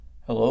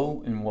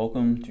Hello and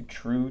welcome to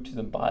True to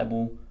the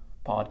Bible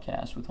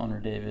podcast with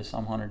Hunter Davis.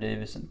 I'm Hunter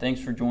Davis, and thanks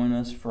for joining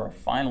us for our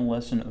final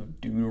lesson of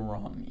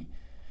Deuteronomy.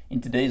 In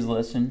today's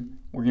lesson,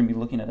 we're going to be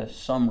looking at a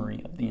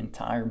summary of the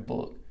entire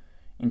book.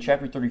 In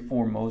chapter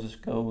 34, Moses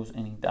goes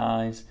and he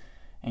dies,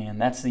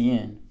 and that's the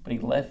end. But he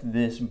left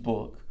this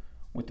book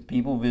with the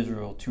people of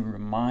Israel to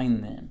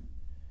remind them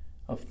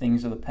of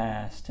things of the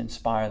past, to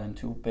inspire them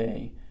to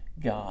obey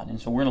God. And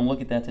so we're going to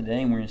look at that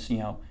today, and we're going to see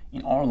how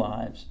in our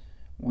lives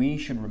we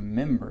should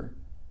remember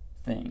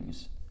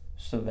things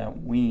so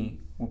that we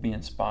will be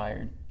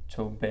inspired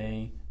to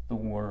obey the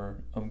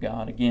Word of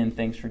God. Again,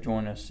 thanks for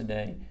joining us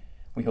today.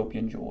 We hope you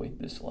enjoy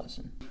this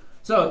lesson.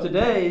 So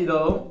today,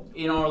 though,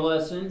 in our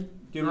lesson,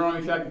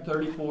 Deuteronomy chapter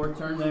 34,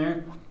 turn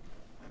there.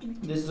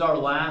 This is our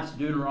last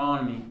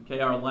Deuteronomy, okay?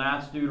 Our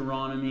last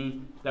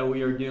Deuteronomy that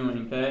we are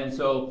doing, okay? And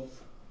so,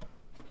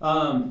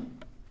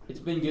 it's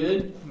been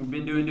good. We've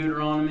been doing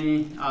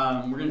Deuteronomy.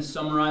 We're going to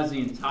summarize the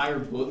entire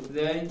book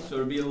today, so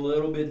it'll be a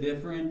little bit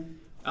different.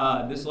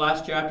 This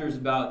last chapter is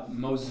about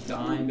Moses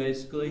dying,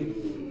 basically,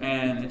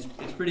 and it's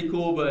pretty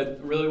cool, but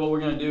really what we're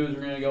going to do is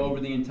we're going to go over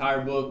the entire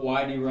book.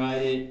 Why did he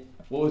write it?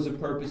 What was the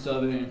purpose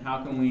of it? And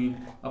how can we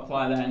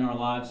apply that in our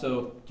lives?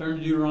 So turn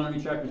to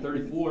Deuteronomy chapter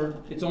 34.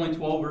 It's only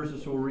 12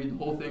 verses, so we'll read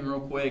the whole thing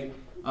real quick,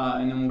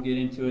 and then we'll get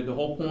into it. The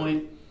whole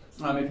point,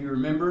 if you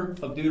remember,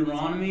 of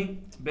Deuteronomy,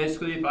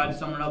 basically, if I had to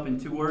sum it up in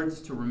two words,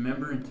 to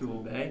remember and to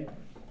obey.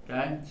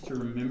 Okay? It's to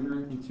remember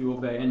and to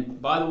obey.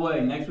 And by the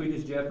way, next week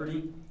is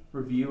Jeopardy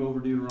review over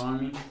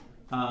Deuteronomy.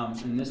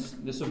 And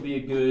this will be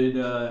a good,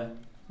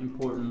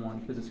 important one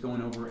because it's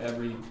going over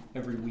every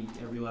week,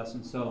 every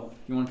lesson. So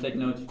if you want to take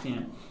notes, you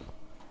can.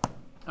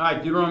 All right,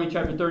 Deuteronomy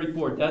chapter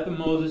 34, death of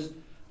Moses.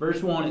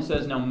 Verse 1, it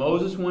says, Now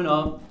Moses went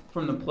up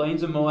from the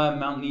plains of Moab,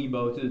 Mount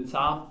Nebo, to the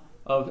top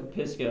of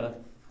Pisgah,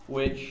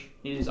 which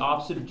is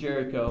opposite of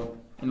Jericho.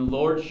 And the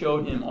Lord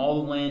showed him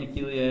all the land of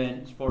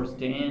Gilead, as far as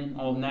Dan,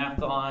 all of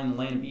Naphtali, and the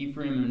land of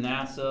Ephraim and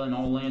Manasseh, and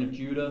all the land of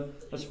Judah,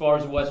 as far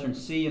as the western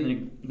sea,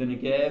 and the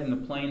Negev, and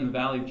the plain and the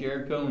valley of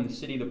Jericho, and the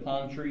city of the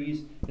palm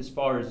trees, as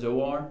far as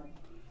Zoar.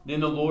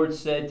 Then the Lord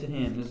said to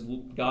him, this is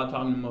God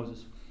talking to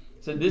Moses,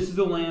 said, This is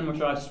the land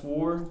which I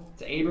swore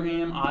to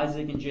Abraham,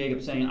 Isaac, and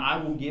Jacob, saying,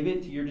 I will give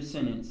it to your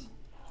descendants.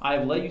 I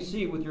have let you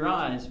see it with your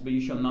eyes, but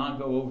you shall not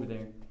go over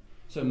there.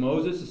 So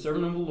Moses, the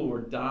servant of the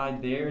Lord,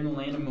 died there in the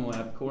land of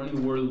Moab, according to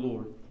the word of the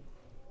Lord.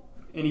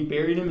 And he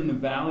buried him in the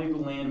valley of the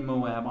land of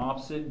Moab,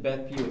 opposite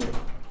Beth Peor.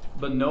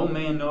 But no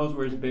man knows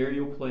where his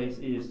burial place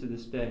is to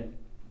this day.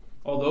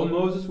 Although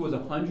Moses was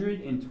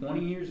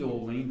 120 years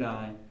old when he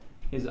died,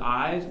 his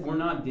eyes were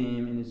not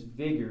dim, and his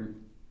vigor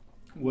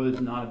was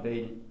not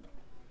abated.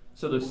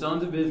 So the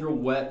sons of Israel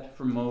wept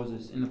for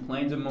Moses in the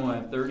plains of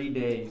Moab 30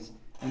 days.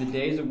 And the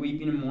days of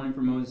weeping and mourning for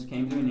Moses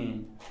came to an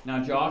end.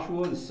 Now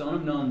Joshua, the son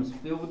of Nun, was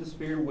filled with the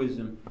spirit of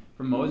wisdom,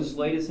 for Moses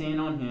laid his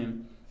hand on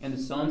him, and the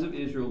sons of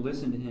Israel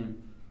listened to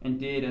him, and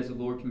did as the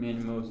Lord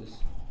commanded Moses.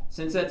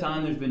 Since that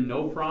time there's been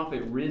no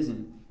prophet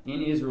risen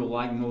in Israel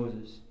like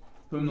Moses,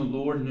 whom the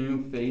Lord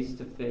knew face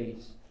to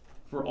face.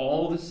 For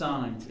all the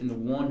signs and the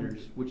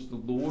wonders which the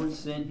Lord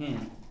sent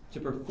him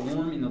to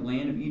perform in the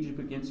land of Egypt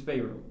against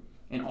Pharaoh,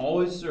 and all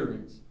his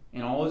servants,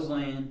 and all his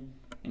land,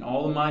 and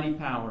all the mighty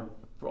power,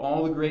 for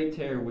all the great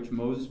terror which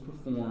Moses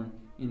performed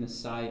in the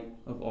sight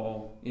of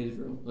all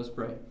Israel. Let's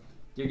pray.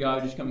 Dear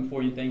God, just come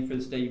before you. Thank you for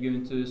this day you've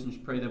given to us, and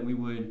just pray that we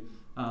would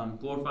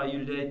glorify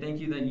you today.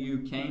 Thank you that you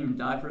came and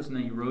died for us, and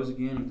that you rose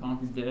again and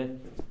conquered death,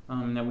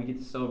 and that we get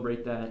to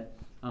celebrate that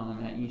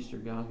at Easter,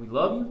 God. We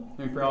love you,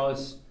 and we pray all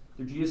this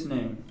through Jesus'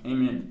 name.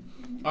 Amen.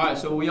 All right,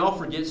 so we all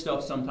forget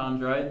stuff sometimes,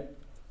 right?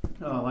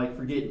 Like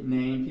forget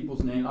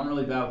people's names. I'm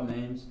really bad with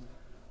names.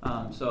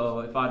 So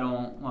if I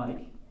don't,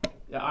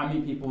 I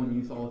meet people in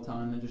youth all the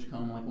time that just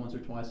come once or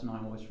twice, and I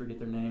always forget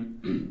their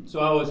name.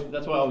 So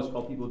that's why I always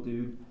call people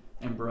dude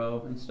and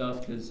bro and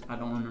stuff, because I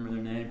don't remember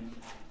their name.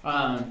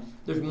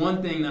 There's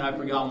one thing that I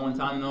forgot one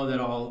time, though,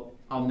 that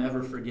I'll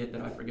never forget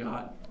that I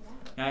forgot.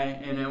 Okay?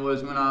 And it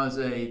was when I was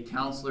a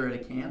counselor at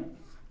a camp.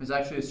 It was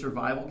actually a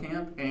survival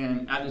camp.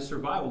 And at the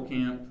survival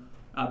camp,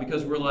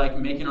 because we're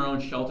making our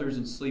own shelters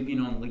and sleeping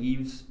on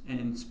leaves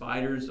and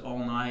spiders all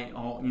night,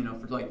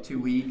 for 2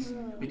 weeks.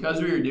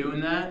 Because we were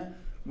doing that,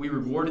 we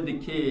rewarded the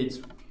kids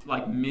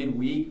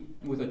midweek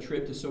with a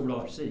trip to Silver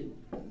Dollar City.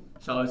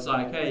 So it's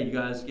hey, you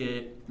guys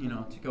get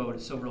to go to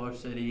Silver Dollar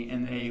City,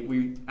 and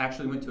we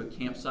actually went to a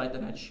campsite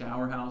that had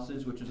shower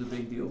houses, which was a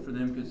big deal for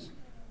them because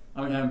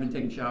I haven't been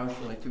taking showers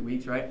for 2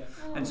 weeks, right?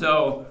 And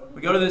so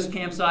we go to this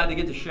campsite, they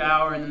get to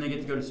shower, and then they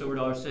get to go to Silver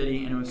Dollar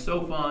City, and it was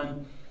so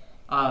fun.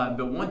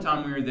 But one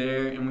time we were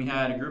there, and we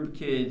had a group of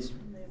kids,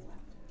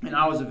 and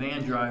I was a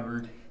van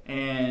driver,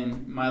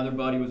 and my other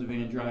buddy was a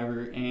van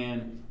driver,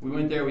 and we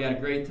went there, we had a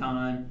great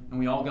time, and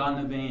we all got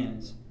in the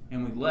vans,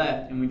 and we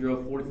left, and we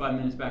drove 45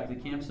 minutes back to the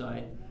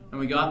campsite. And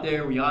we got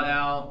there, we got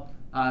out,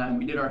 and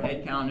we did our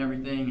head count and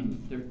everything,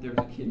 and there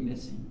was a kid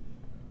missing.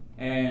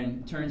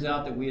 And it turns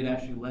out that we had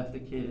actually left the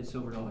kid at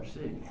Silver Dollar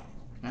City.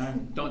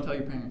 And don't tell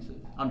your parents this.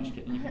 I'm just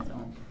kidding, you can tell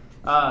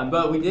them.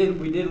 But we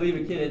did leave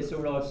a kid at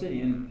Silver Dollar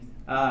City, and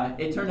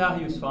It turned out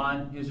he was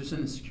fine. He was just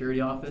in the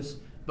security office.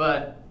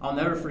 But I'll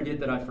never forget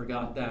that I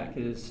forgot that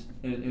because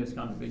it was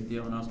kind of a big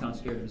deal, and I was kind of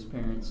scared of his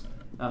parents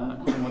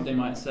and what they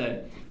might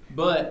say.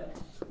 But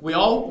we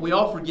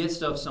all forget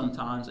stuff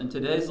sometimes, and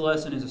today's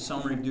lesson is a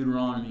summary of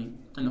Deuteronomy.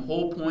 And the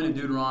whole point of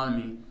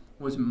Deuteronomy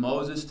was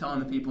Moses telling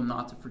the people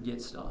not to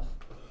forget stuff.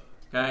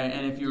 Okay,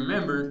 and if you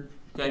remember,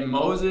 okay,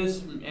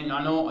 Moses, and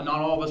I know not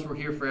all of us were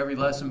here for every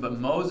lesson, but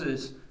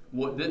Moses,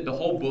 the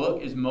whole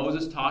book is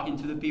Moses talking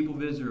to the people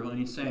of Israel, and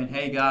he's saying,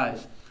 hey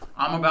guys,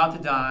 I'm about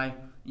to die.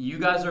 You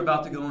guys are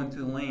about to go into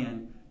the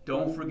land.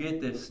 Don't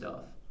forget this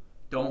stuff.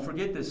 Don't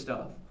forget this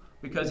stuff.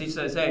 Because he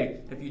says,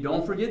 hey, if you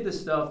don't forget this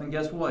stuff, then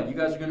guess what? You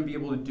guys are going to be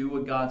able to do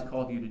what God's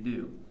called you to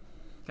do.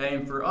 Okay,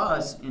 and for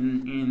us,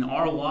 in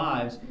our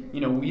lives,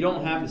 we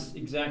don't have the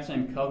exact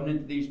same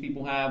covenant that these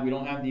people have. We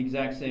don't have the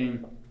exact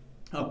same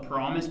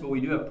promise, but we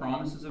do have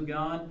promises of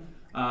God.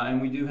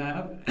 And we do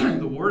have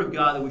the Word of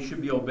God that we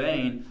should be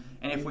obeying.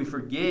 And if we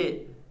forget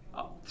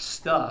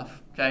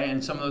stuff, okay,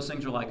 and some of those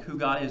things are like who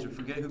God is, we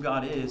forget who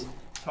God is,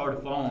 it's hard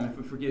to follow Him. If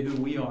we forget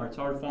who we are, it's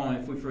hard to follow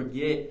Him. If we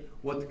forget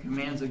what the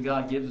commands that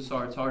God gives us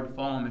are, it's hard to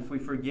follow Him. If we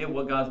forget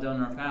what God's done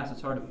in our past,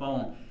 it's hard to follow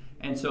Him.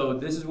 And so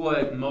this is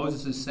what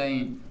Moses is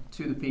saying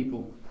to the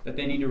people, that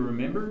they need to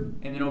remember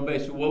and then obey.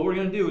 So what we're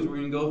going to do is we're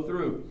going to go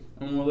through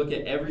and we'll look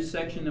at every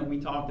section that we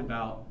talked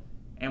about,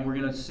 and we're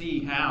going to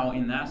see how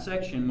in that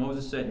section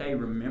Moses said, hey,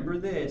 remember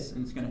this,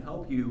 and it's going to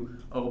help you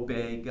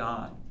obey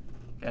God.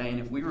 Okay, and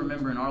if we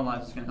remember in our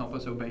lives, it's going to help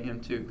us obey Him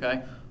too.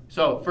 Okay,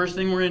 so first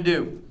thing we're going to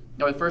do,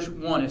 the first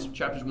one is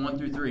chapters 1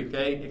 through 3.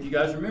 Okay, if you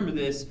guys remember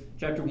this,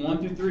 chapter 1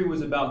 through 3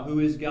 was about who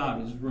is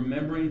God. It was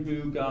remembering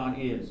who God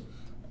is.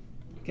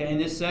 Okay, in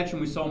this section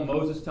we saw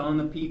Moses telling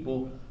the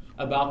people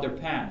about their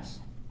past.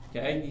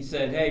 Okay, he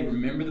said, hey,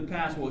 remember the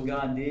past, what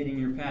God did in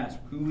your past,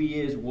 who He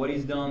is, what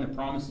He's done, the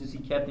promises He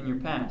kept in your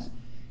past.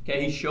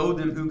 Okay, he showed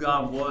them who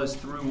God was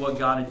through what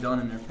God had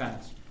done in their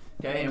past.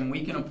 Okay, and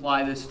we can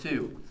apply this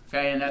too.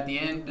 Okay, and at the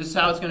end, this is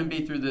how it's going to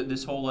be through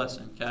this whole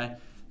lesson. Okay,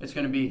 it's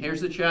going to be, here's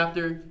the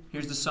chapter,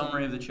 here's the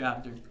summary of the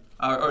chapter,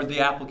 or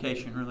the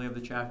application, really, of the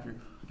chapter.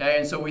 Okay,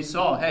 and so we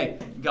saw, hey,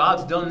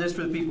 God's done this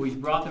for the people. He's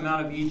brought them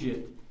out of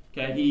Egypt.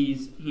 Okay,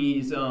 he's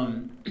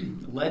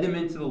led them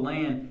into the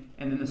land,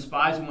 and then the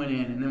spies went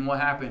in, and then what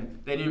happened?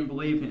 They didn't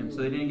believe Him, so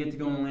they didn't get to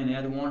go in the land. They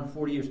had to wander for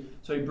 40 years.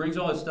 So He brings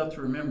all this stuff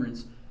to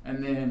remembrance,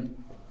 and then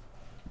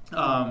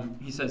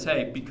He says,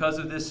 hey, because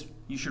of this,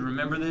 you should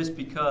remember this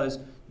because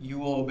you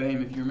will obey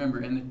Him if you remember.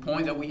 And the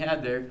point that we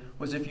had there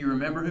was if you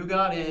remember who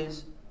God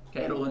is,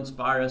 okay, it'll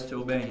inspire us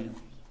to obey Him.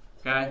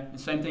 Okay? The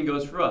same thing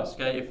goes for us.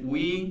 Okay? If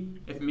me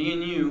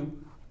and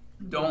you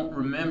don't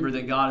remember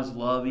that God is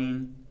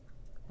loving,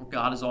 or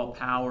God is all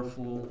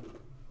powerful,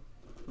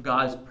 or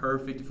God is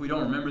perfect, if we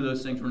don't remember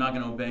those things, we're not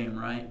going to obey Him,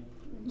 right?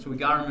 So we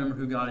got to remember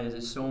who God is.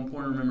 It's so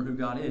important to remember who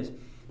God is.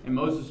 And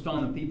Moses was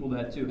telling the people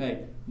that too.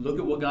 Hey, look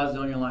at what God's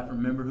done in your life.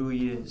 Remember who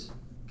He is.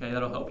 Okay,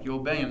 that'll help you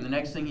obey Him. The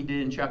next thing He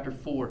did in chapter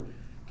 4.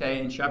 Okay,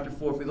 in chapter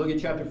 4, if we look at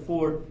chapter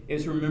 4,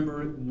 is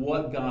remember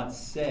what God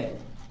said.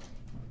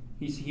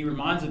 He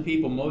reminds the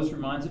people, Moses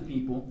reminds the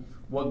people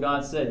what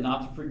God said,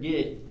 not to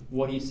forget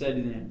what He said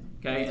to them.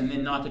 Okay, and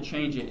then not to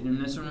change it. And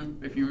this one,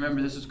 if you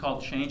remember, this is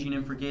called changing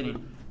and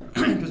forgetting.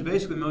 Because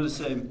basically Moses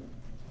said,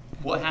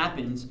 what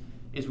happens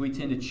is we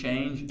tend to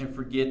change and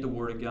forget the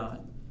Word of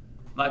God.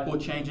 Like we'll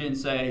change it and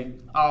say,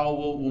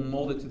 oh, we'll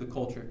mold it to the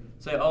culture.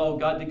 Say, oh,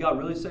 did God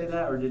really say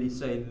that, or did He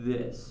say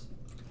this?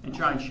 And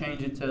try and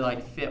change it to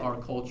like fit our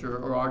culture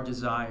or our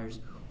desires.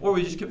 Or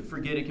we just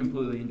forget it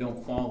completely and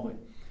don't follow it.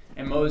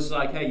 And Moses is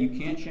like, hey, you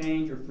can't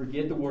change or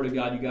forget the Word of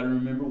God. You got to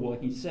remember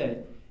what He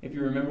said. If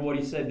you remember what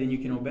He said, then you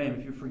can obey Him.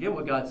 If you forget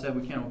what God said,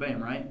 we can't obey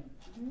Him, right?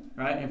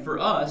 Right? And for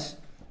us,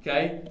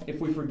 okay, if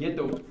we forget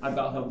I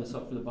about held this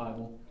up for the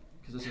Bible,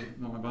 because this is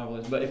what my Bible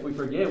is. But if we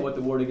forget what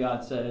the Word of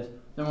God says,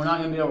 then we're not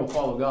going to be able to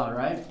follow God,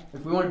 right?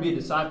 If we want to be a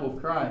disciple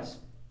of Christ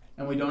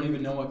and we don't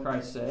even know what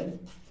Christ said,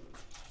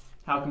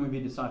 how can we be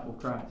a disciple of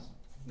Christ?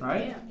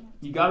 Right? Yeah.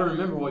 You got to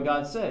remember what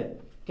God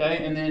said.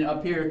 Okay? And then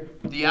up here,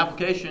 the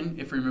application,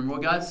 if we remember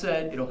what God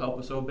said, it'll help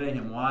us obey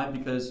Him. Why?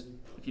 Because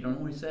if you don't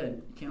know what He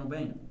said, you can't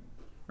obey Him.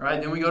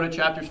 Right? Then we go to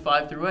chapters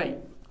 5 through 8.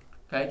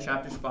 Okay?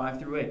 Chapters 5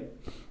 through 8.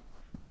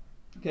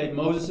 Okay,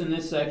 Moses in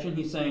this section,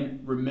 he's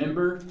saying,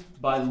 remember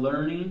by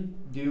learning,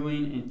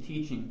 doing, and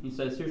teaching. He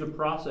says, here's a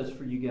process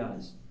for you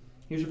guys.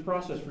 Here's a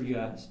process for you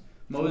guys.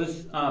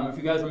 Moses, if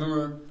you guys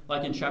remember,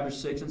 like in chapter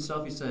 6 and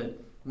stuff, he said,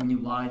 when you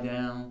lie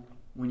down,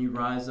 when you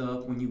rise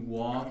up, when you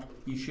walk,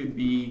 you should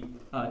be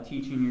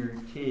teaching your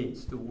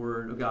kids the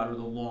Word of God or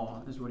the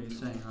law, is what he's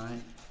saying,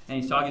 right?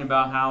 And he's talking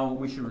about how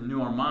we should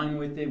renew our mind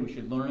with it, we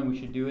should learn it, we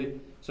should do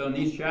it. So in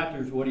these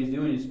chapters, what he's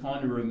doing is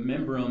calling to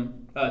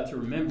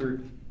remember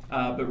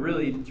but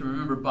really to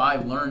remember by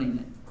learning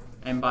it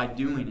and by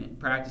doing it,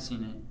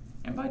 practicing it,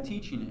 and by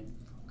teaching it.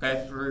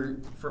 Okay,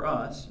 for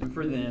us and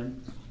for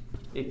them,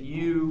 if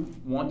you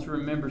want to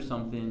remember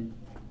something,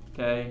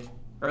 okay,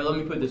 or let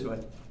me put it this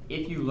way.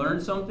 If you learn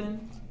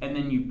something and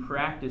then you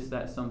practice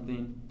that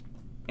something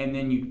and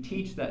then you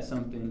teach that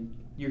something,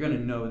 you're going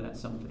to know that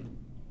something,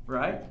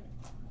 right?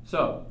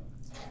 So,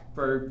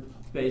 for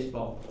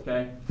baseball,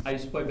 okay? I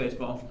used to play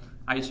baseball.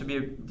 I used to be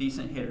a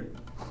decent hitter,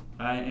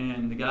 right?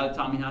 And the guy that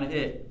taught me how to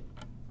hit,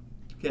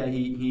 okay,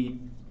 he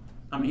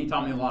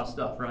taught me a lot of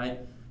stuff, right?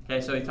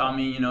 Okay, so he taught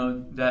me,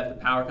 that the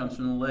power comes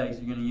from the legs.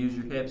 You're going to use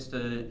your hips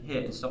to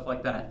hit and stuff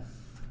like that.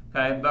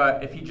 Okay,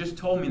 but if he just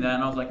told me that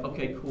and I was like,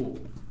 okay, cool,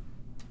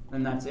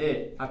 and that's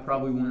it, I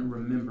probably wouldn't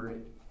remember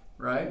it,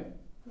 right?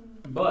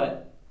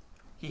 But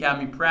he had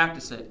me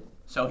practice it.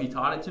 So he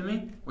taught it to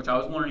me, which I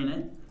was learning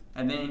it,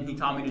 and then he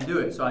taught me to do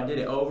it. So I did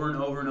it over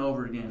and over and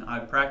over again. I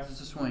practiced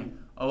the swing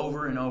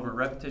over and over,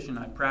 repetition.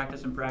 I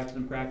practice and practice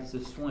and practice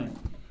this swing,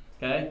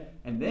 okay?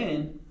 And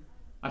then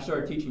I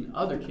started teaching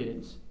other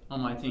kids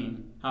on my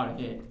team how to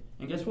hit.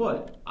 And guess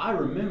what? I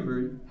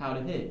remembered how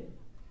to hit.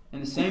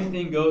 And the same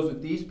thing goes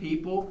with these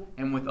people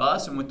and with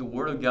us and with the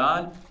Word of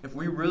God. If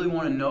we really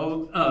want to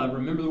know,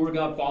 remember the Word of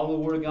God, follow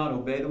the Word of God,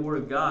 obey the Word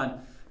of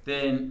God,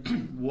 then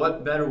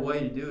what better way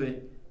to do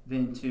it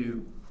than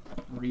to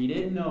read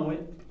it and know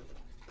it,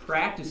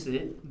 practice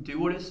it, do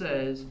what it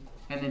says,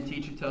 and then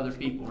teach it to other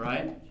people,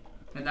 right?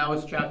 And that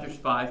was chapters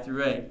 5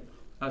 through 8.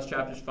 That was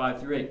chapters 5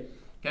 through 8.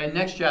 Okay,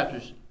 next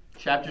chapters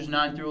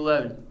 9 through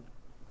 11.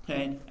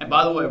 Okay, and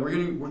by the way,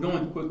 we're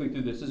going quickly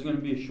through this. This is going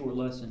to be a short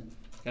lesson,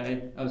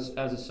 okay, as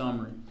a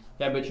summary.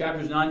 Okay, but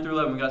chapters 9 through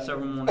 11, we got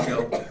several more to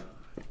go.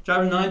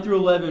 Chapters 9 through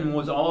 11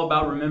 was all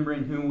about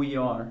remembering who we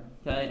are.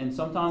 Okay, and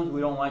sometimes we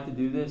don't like to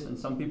do this, and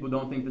some people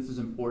don't think this is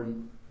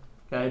important.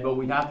 Okay, but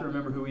we have to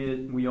remember who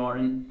we are.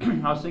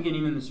 And I was thinking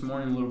even this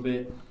morning a little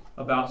bit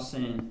about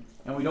sin,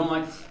 and we don't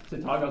like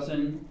to talk about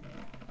sin.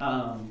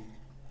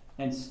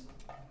 And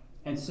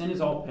sin is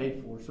all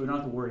paid for, so we don't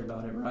have to worry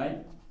about it, right?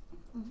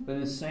 Mm-hmm. But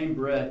in the same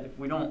breath, if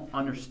we don't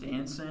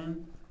understand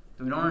sin,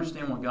 then we don't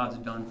understand what God's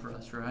done for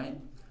us, right?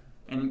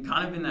 And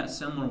kind of in that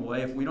similar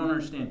way, if we don't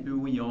understand who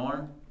we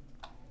are,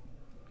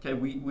 okay,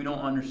 we don't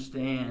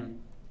understand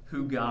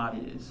who God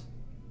is.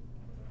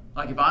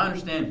 Like if I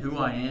understand who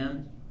I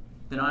am,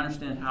 then I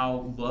understand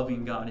how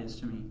loving God is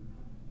to me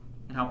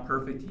and how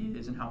perfect He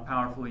is and how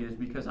powerful He is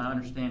because I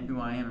understand who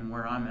I am and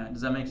where I'm at.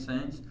 Does that make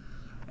sense?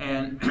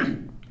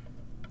 And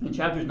in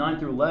chapters 9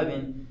 through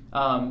 11,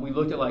 we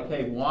looked at like,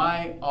 hey,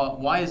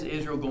 why is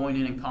Israel going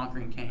in and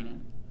conquering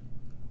Canaan?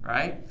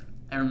 Right?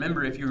 And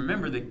remember, if you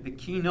remember, the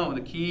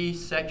key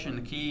section,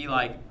 the key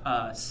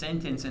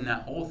sentence in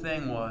that whole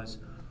thing was,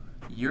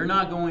 you're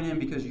not going in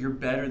because you're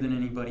better than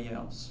anybody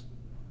else.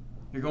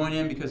 You're going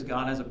in because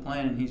God has a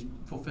plan and He's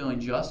fulfilling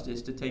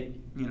justice to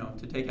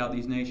take out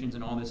these nations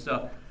and all this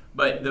stuff.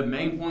 But the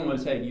main point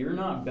was, hey, you're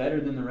not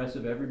better than the rest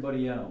of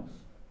everybody else.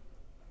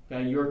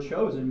 Okay, you're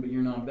chosen, but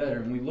you're not better.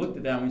 And we looked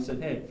at that and we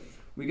said, hey,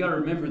 we got to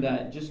remember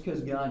that just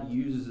because God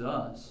uses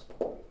us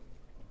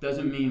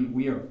doesn't mean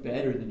we are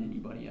better than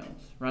anybody else,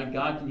 right?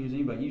 God can use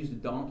anybody. He used a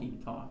donkey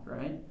to talk,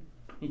 right?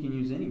 He can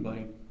use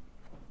anybody.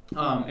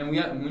 And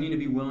we need to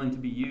be willing to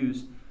be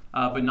used,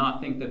 but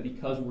not think that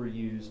because we're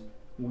used,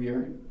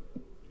 we're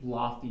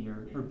lofty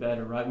or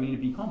better, right? We need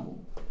to be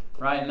humble,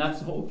 right? And that's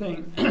the whole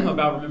thing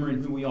about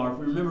remembering who we are. If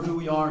we remember who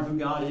we are and who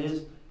God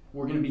is,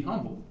 we're going to be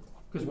humble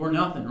because we're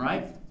nothing,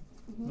 right?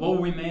 Mm-hmm. What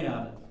were we made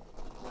out of?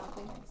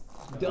 Nothing.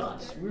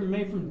 Dust. We were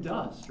made from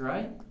dust,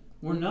 right?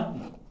 We're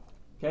nothing.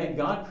 Okay?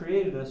 God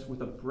created us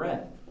with a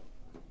breath.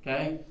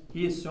 Okay?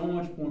 He is so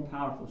much more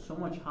powerful, so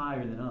much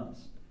higher than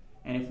us.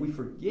 And if we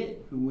forget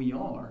who we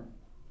are,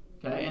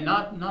 okay, and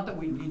not that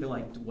we need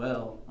to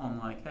dwell on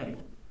hey,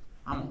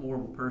 I'm a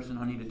horrible person,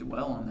 I need to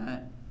dwell on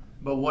that.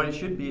 But what it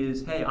should be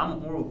is, hey, I'm a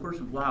horrible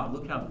person. Wow,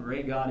 look how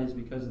great God is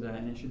because of that.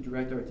 And it should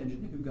direct our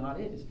attention to who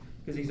God is.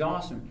 Because He's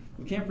awesome.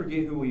 We can't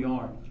forget who we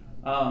are.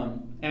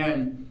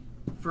 And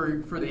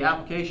for the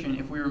application,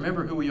 if we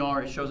remember who we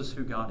are, it shows us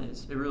who God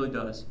is. It really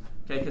does.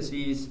 Okay, because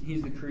He's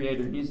the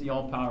Creator. He's the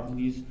all-powerful.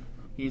 He's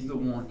the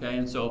one. Okay,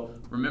 and so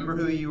remember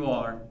who you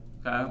are.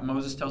 Okay,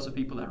 Moses tells the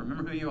people that.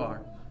 Remember who you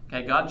are.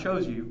 Okay, God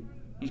chose you.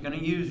 He's going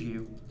to use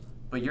you.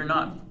 But you're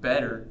not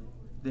better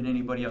than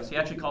anybody else. He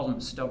actually calls them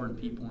stubborn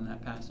people in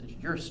that passage.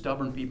 You're a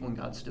stubborn people and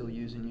God's still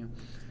using you.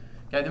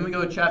 Okay, then we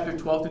go to chapter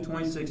 12 to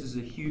 26. This is a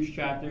huge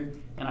chapter.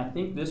 And I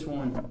think this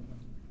one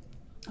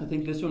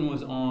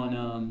was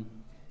on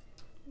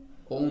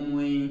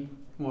only,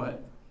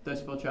 what? Did I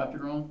spell chapter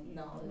wrong?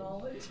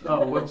 Knowledge.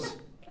 Oh, whoops.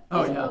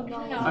 Oh, yeah.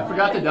 I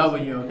forgot the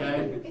W,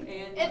 okay?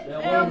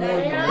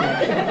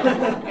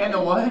 And the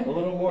what? A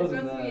little more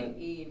than that.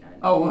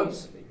 Oh,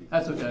 whoops.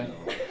 That's okay.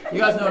 You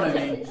guys know what I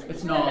mean.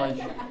 It's knowledge.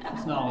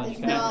 It's knowledge.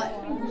 Okay?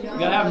 You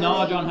gotta have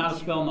knowledge on how to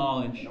spell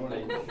knowledge.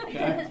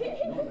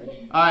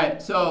 Okay?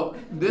 Alright, so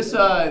this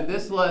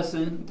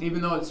lesson,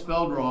 even though it's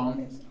spelled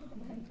wrong,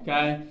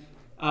 okay,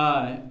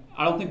 I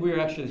don't think we were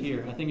actually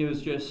here. I think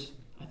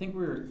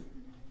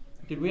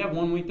did we have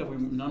one week that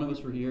none of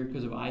us were here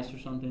because of ice or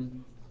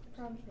something?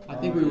 I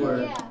think we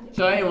were. Yeah.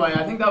 So anyway,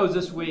 I think that was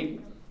this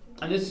week.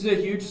 And this is a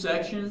huge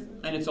section,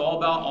 and it's all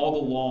about all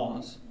the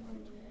laws.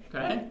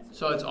 Okay?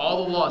 So it's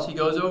all the laws. He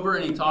goes over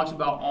and he talks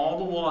about all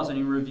the laws, and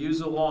he reviews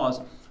the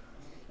laws.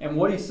 And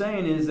what he's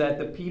saying is that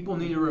the people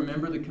need to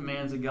remember the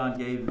commands that God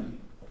gave them.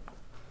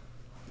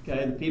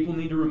 Okay? The people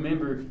need to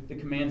remember the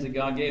commands that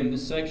God gave them.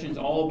 This section is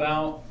all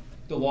about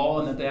the law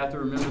and that they have to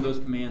remember those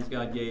commands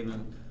God gave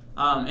them.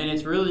 And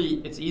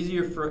it's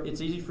easy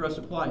for us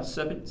to apply.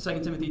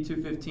 2 Timothy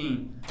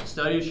 2:15.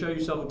 Study to show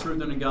yourself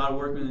approved unto God, a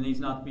workman that needs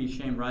not to be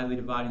ashamed, rightly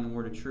dividing the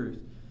word of truth.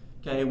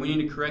 Okay, we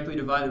need to correctly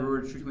divide the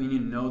word of truth. We need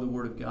to know the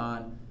word of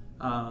God,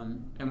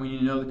 and we need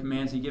to know the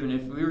commands He's given.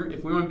 If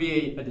we want to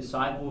be a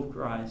disciple of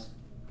Christ,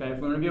 okay, if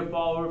we want to be a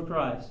follower of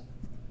Christ,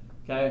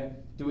 okay,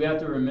 do we have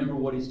to remember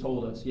what He's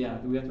told us? Yeah.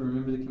 Do we have to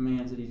remember the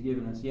commands that He's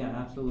given us? Yeah,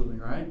 absolutely.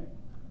 Right.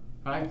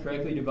 Right,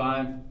 correctly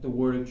divide the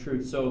word of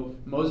truth. So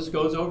Moses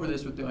goes over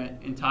this with the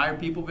entire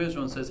people of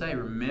Israel and says, hey,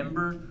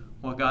 remember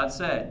what God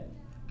said.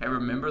 Okay,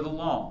 remember the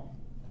law,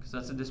 because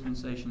that's the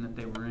dispensation that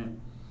they were in.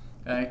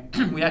 Okay,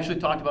 we actually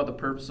talked about the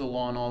purpose of the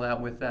law and all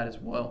that with that as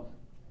well.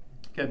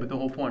 Okay, but the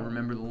whole point,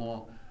 remember the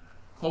law.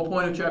 Whole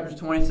point of chapters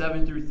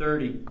 27 through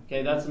 30.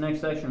 Okay, that's the next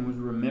section, was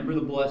remember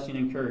the blessing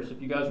and curse.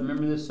 If you guys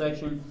remember this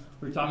section,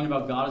 we're talking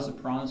about God as the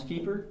promise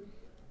keeper.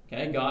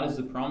 Okay, God is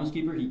the promise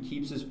keeper. He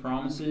keeps His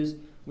promises.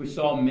 We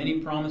saw many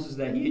promises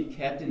that He had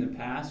kept in the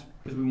past,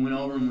 because we went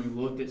over and we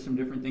looked at some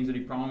different things that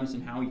He promised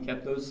and how He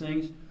kept those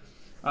things.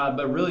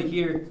 But really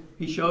here,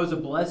 He shows a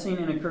blessing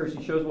and a curse.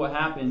 He shows what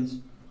happens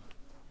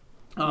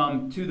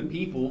to the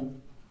people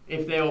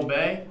if they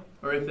obey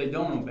or if they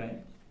don't obey.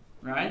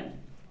 Right?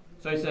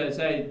 So He says,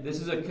 hey,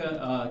 this is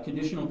a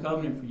conditional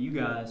covenant for you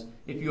guys.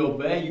 If you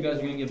obey, you guys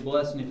are going to get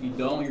blessed, and if you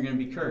don't, you're going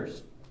to be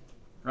cursed.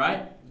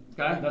 Right?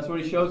 Okay? That's what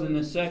He shows in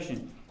this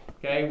section.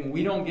 Okay? When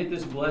we don't get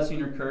this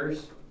blessing or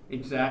curse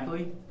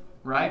exactly,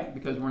 right?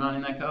 Because we're not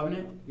in that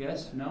covenant.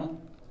 Yes?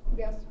 No?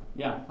 Yes.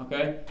 Yeah,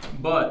 okay.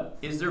 But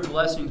is there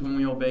blessings when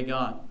we obey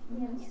God?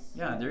 Yes.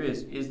 Yeah, there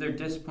is. Is there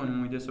discipline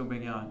when we disobey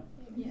God?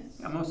 Yes.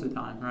 Yeah, most of the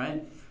time,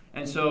 right?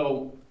 And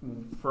so,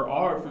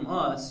 from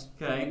us,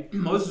 okay,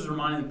 Moses is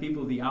reminding the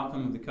people of the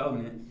outcome of the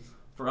covenant.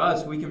 For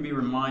us, we can be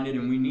reminded,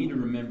 and we need to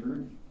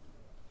remember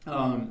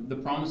the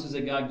promises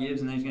that God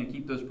gives, and that He's going to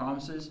keep those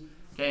promises.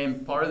 Okay,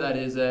 and part of that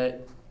is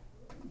that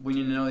we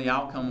need to know the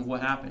outcome of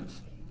what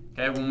happens.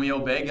 Okay, when we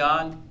obey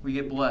God, we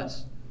get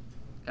blessed.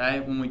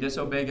 Okay, when we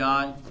disobey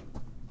God,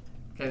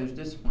 okay, there's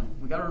discipline.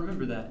 We got to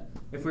remember that.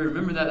 If we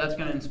remember that, that's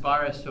going to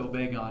inspire us to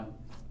obey God,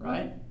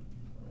 right?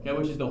 Okay,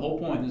 which is the whole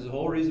point. This is the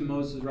whole reason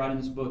Moses is writing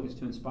this book, is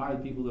to inspire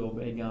the people to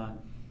obey God.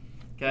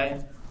 Okay,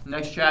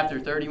 next chapter,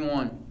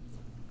 31.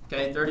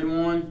 Okay,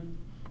 31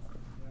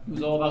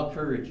 was all about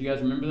courage. You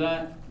guys remember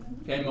that?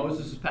 Okay,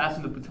 Moses is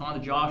passing the baton to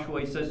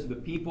Joshua. He says to the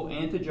people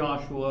and to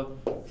Joshua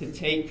to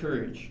take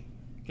courage.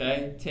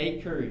 Okay,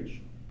 take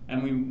courage.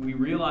 And we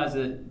realized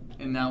that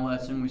in that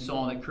lesson, we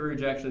saw that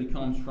courage actually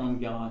comes from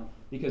God,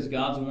 because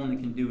God's the one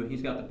that can do it.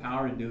 He's got the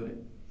power to do it,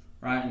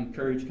 right? And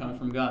courage comes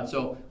from God.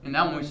 So in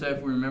that one, we say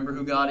if we remember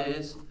who God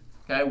is,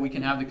 okay, we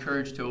can have the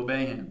courage to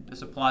obey Him.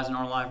 This applies in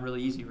our life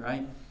really easy,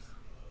 right?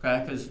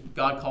 Okay, because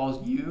God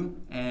calls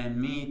you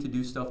and me to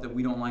do stuff that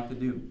we don't like to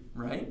do,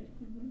 right?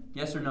 Mm-hmm.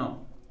 Yes or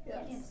no?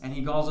 Yes. And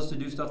He calls us to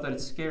do stuff that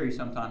is scary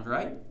sometimes,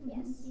 right?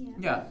 Yes.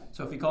 Yeah.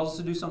 So if He calls us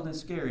to do something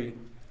scary,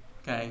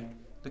 okay,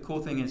 the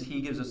cool thing is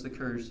He gives us the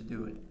courage to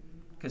do it,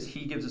 because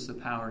He gives us the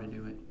power to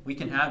do it. We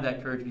can have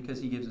that courage because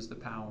He gives us the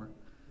power.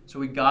 So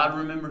we got to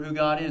remember who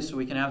God is so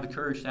we can have the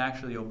courage to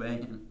actually obey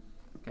Him.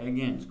 Okay,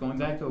 again, it's going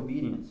back to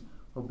obedience.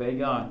 Obey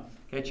God.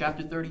 Okay,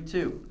 chapter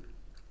 32.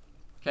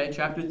 Okay,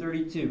 chapter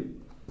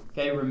 32.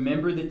 Okay,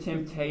 remember the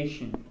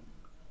temptation.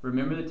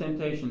 Remember the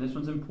temptation. This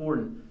one's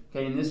important.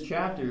 Okay, in this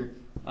chapter,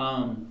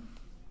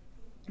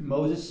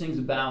 Moses sings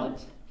a ballad.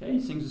 Okay,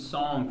 he sings a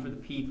song for the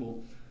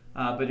people.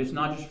 But it's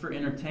not just for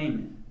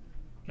entertainment.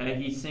 Okay,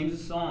 he sings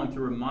a song to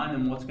remind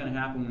them what's going to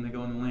happen when they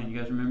go in the land. You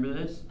guys remember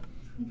this?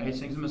 Okay, he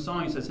sings them a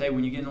song. He says, hey,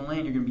 when you get in the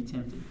land, you're going to be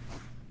tempted.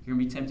 You're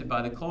going to be tempted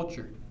by the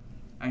culture,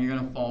 and you're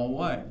going to fall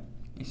away.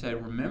 He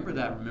said, remember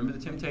that. Remember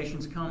the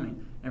temptation's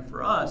coming. And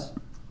for us,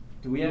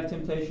 do we have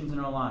temptations in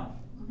our life?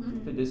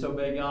 Mm-hmm. To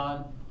disobey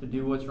God, to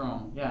do what's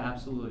wrong? Yeah,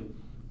 absolutely.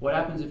 What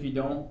happens if you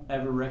don't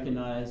ever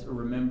recognize or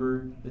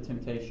remember the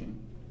temptation?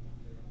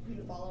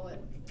 You follow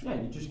it. Yeah,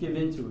 you just give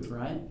into it,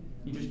 right?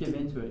 You just give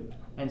into it.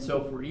 And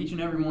so for each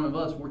and every one of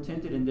us, we're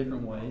tempted in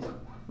different ways,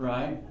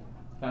 right?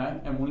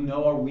 Okay? And we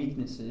know our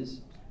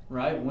weaknesses,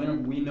 right?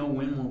 We know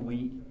when we're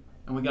weak,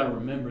 and we got to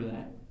remember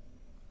that.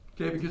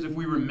 Okay, because if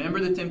we remember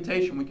the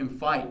temptation, we can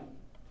fight.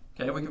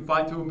 Okay, we can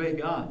fight to obey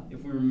God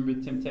if we remember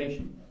the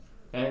temptation.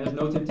 Okay, there's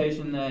no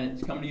temptation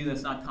that's coming to you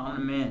that's not common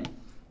to man.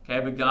 Okay,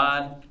 but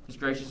God is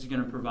gracious, is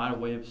going to provide a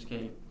way of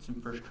escape. It's in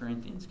 1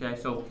 Corinthians. Okay,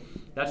 so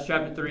that's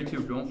chapter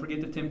 32. Don't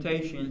forget the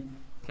temptation.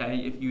 Okay,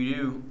 if you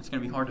do, it's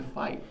going to be hard to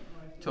fight,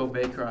 to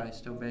obey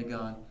Christ, to obey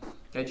God.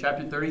 Okay,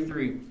 chapter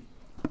 33.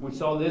 We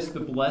saw this, the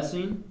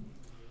blessing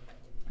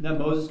that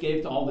Moses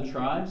gave to all the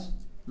tribes.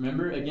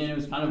 Remember, again, it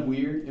was kind of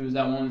weird. It was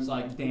that one that's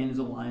like, Dan is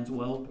a lion's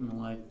whelp,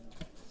 and like,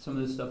 some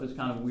of this stuff is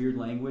kind of weird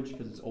language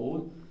because it's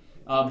old.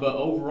 But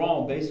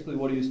overall, basically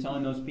what he was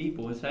telling those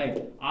people is,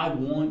 hey, I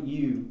want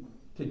you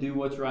to do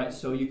what's right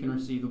so you can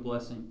receive the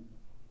blessing.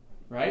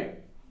 Right?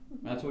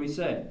 That's what he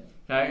said.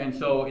 Okay, and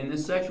so in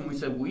this section we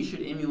said we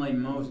should emulate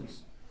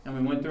Moses. And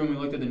we went through and we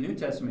looked at the New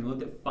Testament. We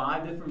looked at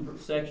 5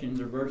 different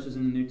sections or verses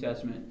in the New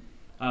Testament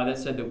that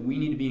said that we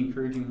need to be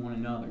encouraging one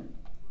another.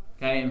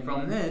 Okay, and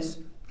from this,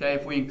 okay,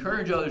 if we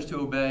encourage others to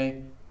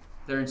obey,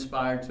 they're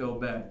inspired to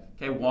obey.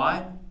 Okay,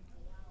 why?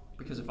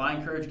 Because if I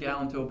encourage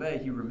Gallon to obey,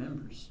 he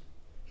remembers.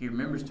 He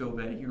remembers to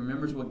obey. He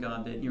remembers what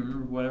God did. He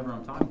remembers whatever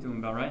I'm talking to him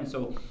about, right? And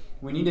so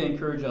we need to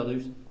encourage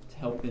others to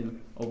help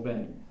him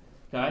obey.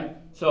 Okay?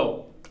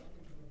 So,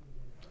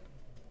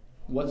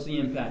 what's the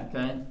impact,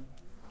 okay?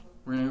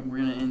 We're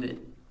gonna end it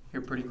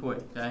here pretty quick,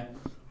 okay?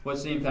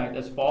 What's the impact?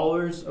 As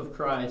followers of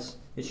Christ,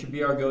 it should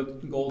be our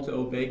goal to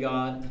obey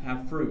God and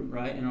have fruit,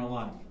 right, in our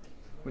life.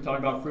 We talked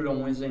about fruit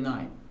on Wednesday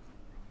night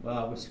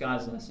with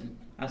Sky's lesson.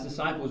 As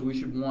disciples, we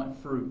should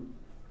want fruit.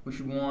 We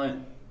should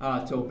want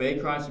to obey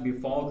Christ, to be a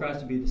follower of Christ,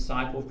 to be a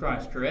disciple of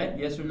Christ. Correct?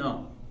 Yes or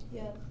no?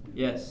 Yes.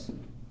 Yes.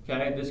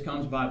 Okay, this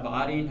comes by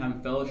abiding,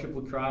 having fellowship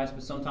with Christ,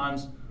 but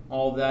sometimes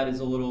all of that is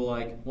a little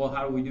like, well,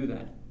 how do we do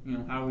that?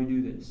 How do we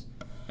do this?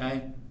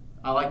 Okay?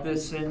 I like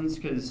this sentence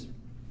because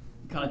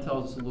it kind of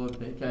tells us a little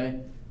bit, okay?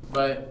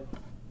 But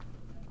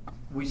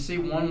we see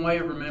one way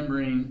of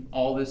remembering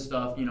all this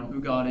stuff,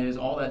 who God is,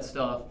 all that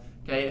stuff,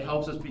 okay? It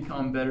helps us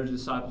become better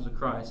disciples of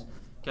Christ,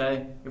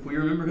 okay? If we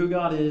remember who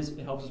God is,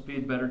 it helps us be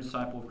a better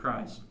disciple of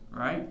Christ,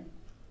 right?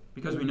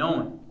 Because we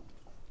know Him.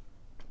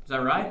 Is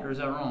that right or is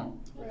that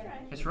wrong? Right.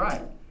 It's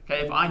right.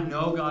 Okay, if I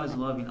know God is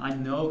loving, I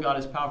know God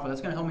is powerful,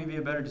 that's going to help me be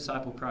a better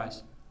disciple of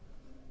Christ.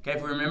 Okay,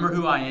 if we remember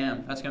who I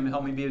am, that's going to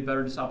help me be a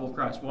better disciple of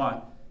Christ.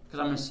 Why? Because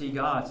I'm going to see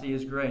God, see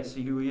His grace,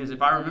 see who He is.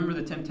 If I remember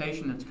the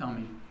temptation that's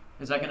coming,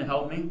 is that going to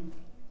help me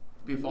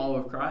be a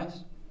follower of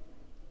Christ?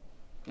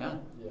 Yeah.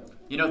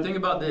 Think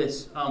about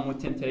this with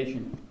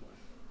temptation.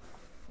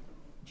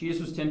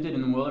 Jesus was tempted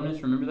in the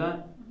wilderness, remember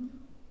that?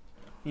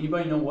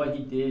 Anybody know what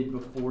He did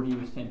before He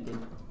was tempted?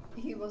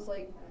 He was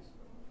like,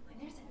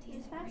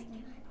 He's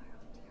fasting.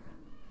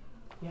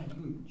 Yeah,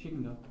 she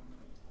can go.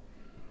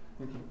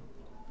 Okay.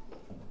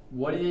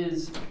 What did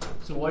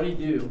He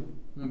do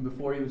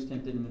before He was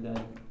tempted in the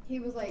desert? he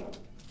was like,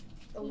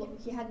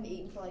 he hadn't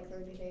eaten for like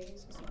 30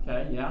 days or something.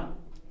 Okay, yeah.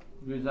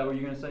 Is that what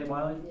you're going to say,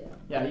 Wiley? Yeah.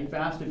 Yeah, He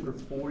fasted for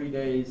 40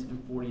 days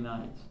and 40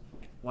 nights.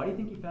 Why do you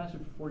think He fasted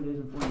for 40 days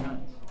and 40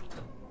 nights?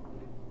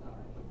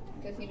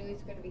 Because he knew he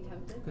was going to be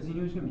tempted. Because He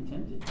knew He was going to be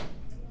tempted.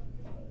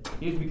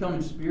 He was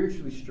becoming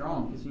spiritually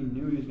strong because He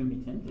knew He was going to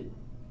be tempted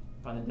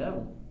by the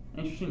devil.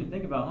 Interesting to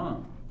think about, huh?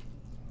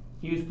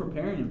 He was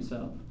preparing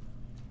Himself.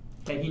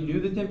 Okay, He knew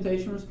the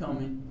temptation was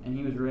coming and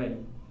He was ready.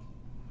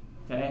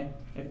 Okay?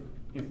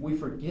 If we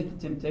forget the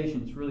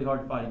temptation, it's really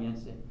hard to fight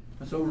against it.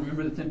 And so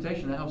remember the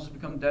temptation. That helps us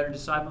become better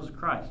disciples of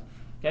Christ.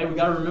 Okay, we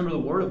got to remember the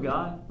Word of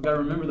God. We got to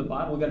remember the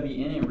Bible. We got to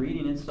be in it,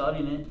 reading it,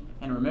 studying it,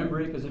 and remember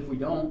it. Because if we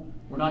don't,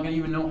 we're not going to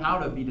even know how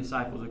to be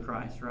disciples of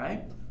Christ,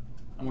 right?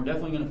 And we're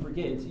definitely going to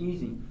forget. It's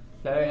easy.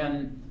 Okay,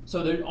 and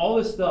so there's all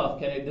this stuff.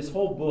 Okay, this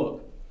whole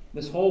book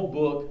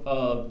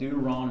of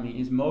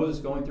Deuteronomy is Moses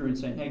going through and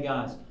saying, "Hey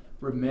guys,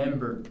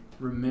 remember. If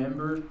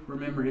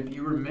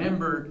you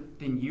remember,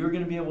 then you're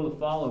going to be able to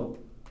follow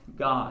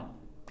God."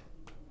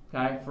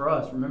 Okay, for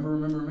us,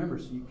 remember,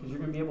 because you're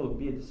going to be able to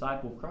be a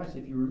disciple of Christ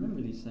if you remember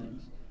these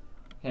things.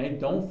 Okay,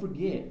 don't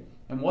forget.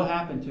 And what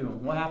happened to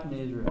them? What happened to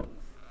Israel?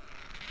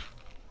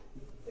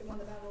 They won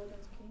the battle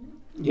against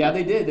Canaan. Yeah,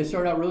 they did. They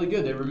started out really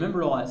good. They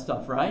remembered all that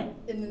stuff, right?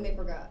 And then they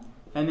forgot.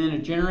 And then a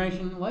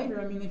generation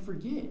later, they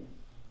forget.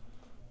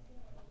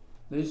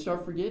 They just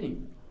start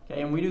forgetting.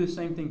 Okay, and we do the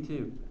same thing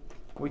too.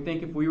 We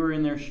think if we were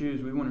in their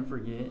shoes, we wouldn't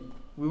forget.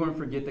 We wouldn't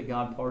forget that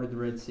God parted the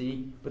Red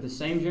Sea. But the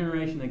same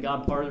generation that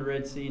God parted the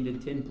Red Sea and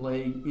did 10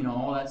 plagues,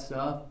 all that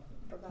stuff,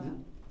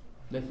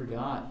 they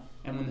forgot.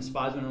 And when the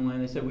spies went on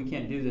land, they said, we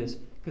can't do this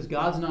because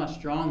God's not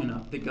strong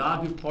enough. The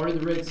God who parted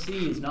the Red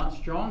Sea is not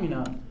strong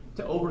enough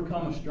to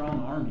overcome a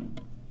strong army.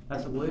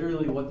 That's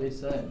literally what they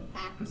said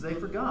because they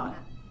forgot.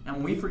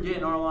 And we forget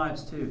in our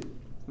lives too.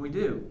 We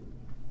do.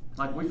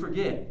 We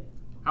forget.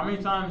 How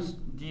many times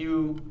do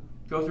you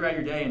go throughout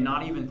your day and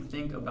not even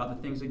think about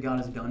the things that God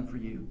has done for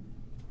you?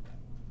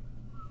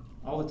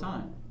 All the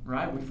time,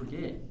 right? We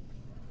forget.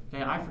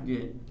 Okay, I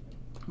forget.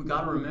 We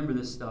got to remember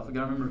this stuff. We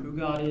got to remember who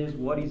God is,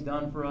 what He's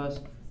done for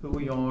us, who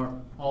we are,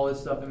 all this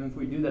stuff. And if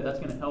we do that, that's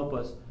going to help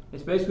us.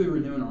 It's basically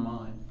renewing our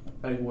mind.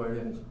 That is what it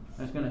is.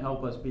 And it's going to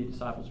help us be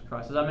disciples of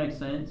Christ. Does that make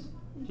sense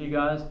to you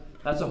guys?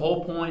 That's the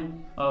whole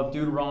point of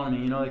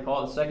Deuteronomy. They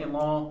call it the second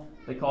law.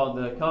 They call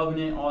it the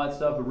covenant, all that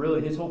stuff. But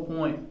really, his whole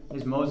point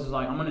is Moses is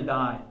like, I'm going to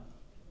die.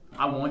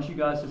 I want you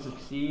guys to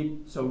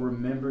succeed, so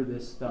remember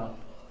this stuff.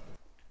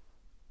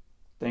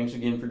 Thanks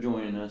again for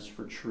joining us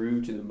for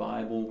True to the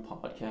Bible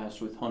podcast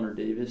with Hunter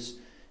Davis.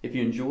 If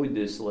you enjoyed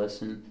this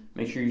lesson,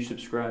 make sure you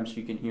subscribe so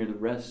you can hear the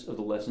rest of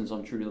the lessons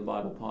on True to the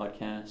Bible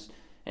podcast.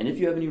 And if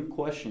you have any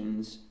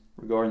questions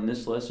regarding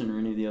this lesson or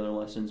any of the other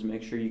lessons,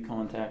 make sure you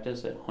contact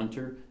us at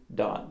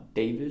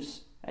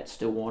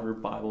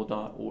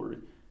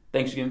hunter.davis@stillwaterbible.org.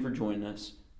 Thanks again for joining us.